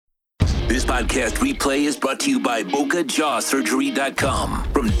This podcast replay is brought to you by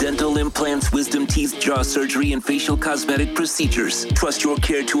BocaJawSurgery.com. From dental implants, wisdom teeth, jaw surgery, and facial cosmetic procedures, trust your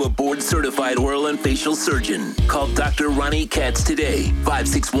care to a board-certified oral and facial surgeon. Call Dr. Ronnie Katz today,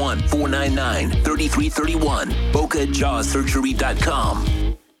 561-499-3331.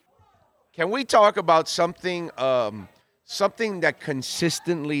 BocaJawSurgery.com. Can we talk about something that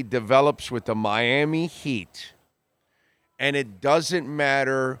consistently develops with the Miami Heat, and it doesn't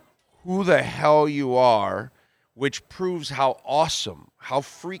matter who the hell you are, which proves how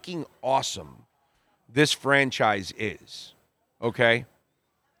freaking awesome this franchise is, okay?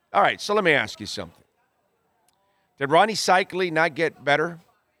 All right, so let me ask you something. Did Ronnie Cycli not get better?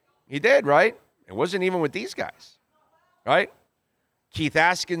 He did, right? It wasn't even with these guys, right? Keith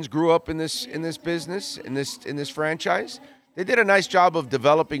Askins grew up in this business, in this franchise. They did a nice job of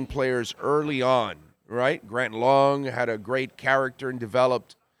developing players early on, right? Grant Long had a great character and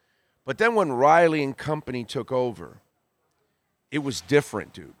developed. But then when Riley and company took over, it was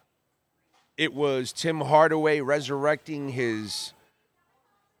different, dude. It was Tim Hardaway resurrecting his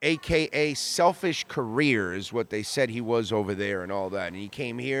AKA selfish career is what they said he was over there and all that. And he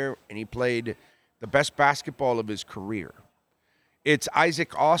came here and he played the best basketball of his career. It's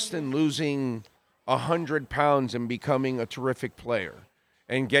Isaac Austin losing 100 pounds and becoming a terrific player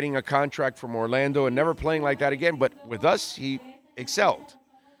and getting a contract from Orlando and never playing like that again. But with us, he excelled.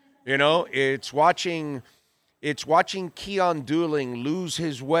 You know, it's watching Keon Dooling lose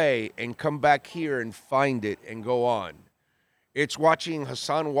his way and come back here and find it and go on. It's watching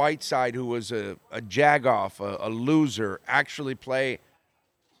Hassan Whiteside, who was a jag-off, a loser, actually play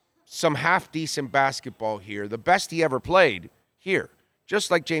some half-decent basketball here, the best he ever played here,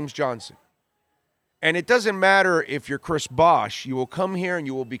 just like James Johnson. And it doesn't matter if you're Chris Bosh, you will come here and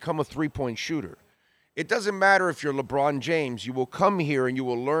you will become a three-point shooter. It doesn't matter if you're LeBron James, you will come here and you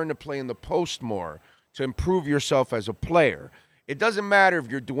will learn to play in the post more to improve yourself as a player. It doesn't matter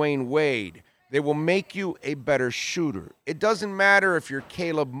if you're Dwayne Wade. They will make you a better shooter. It doesn't matter if you're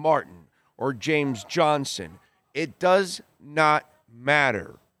Caleb Martin or James Johnson. It does not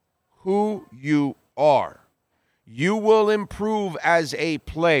matter who you are. You will improve as a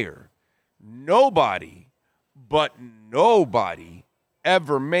player. Nobody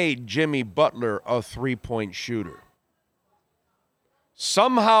ever made Jimmy Butler a three-point shooter.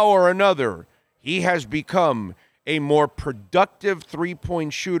 Somehow or another, he has become a more productive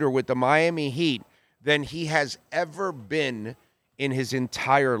three-point shooter with the Miami Heat than he has ever been in his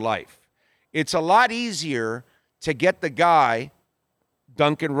entire life. It's a lot easier to get the guy,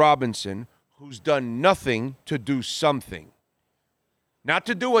 Duncan Robinson, who's done nothing, to do something. Not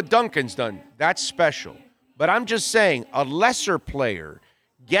to do what Duncan's done. That's special. But I'm just saying, a lesser player,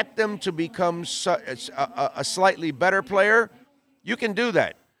 get them to become a slightly better player, you can do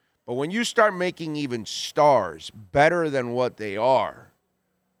that. But when you start making even stars better than what they are,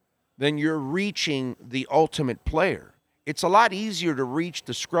 then you're reaching the ultimate player. It's a lot easier to reach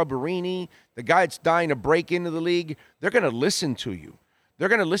the Scrubberini, the guy that's dying to break into the league. They're going to listen to you. They're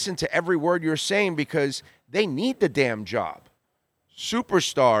going to listen to every word you're saying because they need the damn job.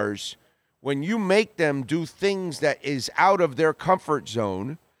 Superstars, when you make them do things that is out of their comfort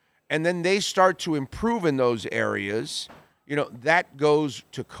zone, and then they start to improve in those areas, you know, that goes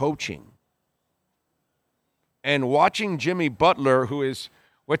to coaching. And watching Jimmy Butler, who is,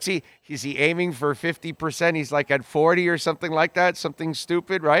 is he aiming for 50%? He's like at 40 or something like that, something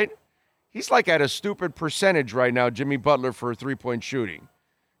stupid, right? He's like at a stupid percentage right now, Jimmy Butler, for three-point shooting.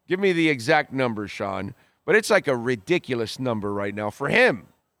 Give me the exact number, Sean. But it's like a ridiculous number right now for him.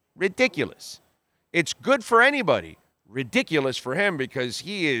 Ridiculous. It's good for anybody. Ridiculous for him because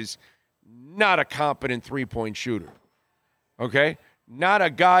he is not a competent three-point shooter. Okay? Not a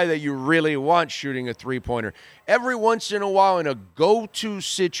guy that you really want shooting a three-pointer. Every once in a while in a go-to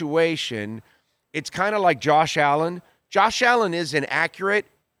situation, it's kind of like Josh Allen. Josh Allen isn't accurate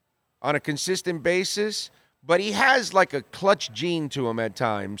on a consistent basis, but he has like a clutch gene to him at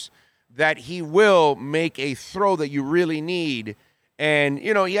times that he will make a throw that you really need. And,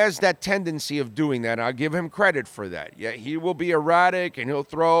 you know, he has that tendency of doing that. I'll give him credit for that. Yeah, he will be erratic and he'll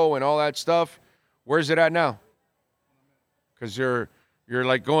throw and all that stuff. Where's it at now? Because you're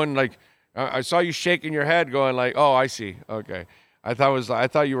like going like, I saw you shaking your head going like, oh, I see. Okay. I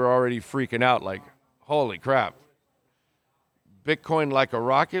thought you were already freaking out like, holy crap. Bitcoin like a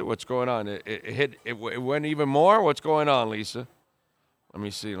rocket? What's going on? It went even more? What's going on, Lisa? Let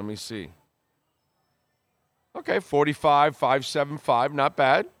me see. Okay, 45, 575, not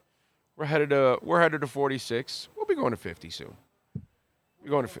bad. We're headed to 46. We'll be going to 50 soon. We're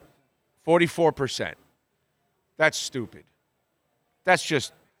going to 44%. That's stupid. That's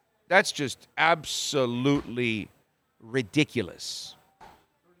That's just absolutely ridiculous.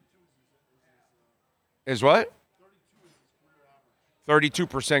 Is what?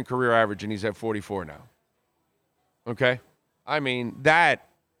 32% career average, and he's at 44 now. Okay? I mean, that's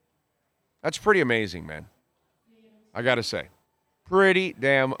pretty amazing, man. I got to say. Pretty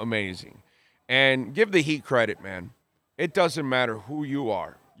damn amazing. And give the Heat credit, man. It doesn't matter who you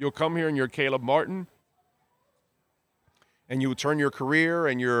are. You'll come here and you're Caleb Martin, and you turn your career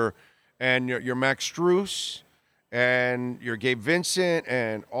and you're Max Strus, and you're Gabe Vincent,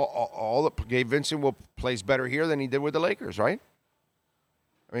 and Gabe Vincent plays better here than he did with the Lakers, right?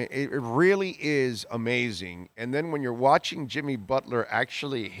 I mean, it really is amazing. And then when you're watching Jimmy Butler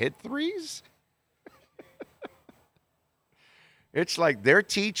actually hit threes, it's like their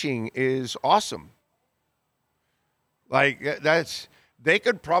teaching is awesome. Like, they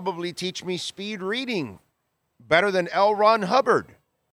could probably teach me speed reading better than L. Ron Hubbard.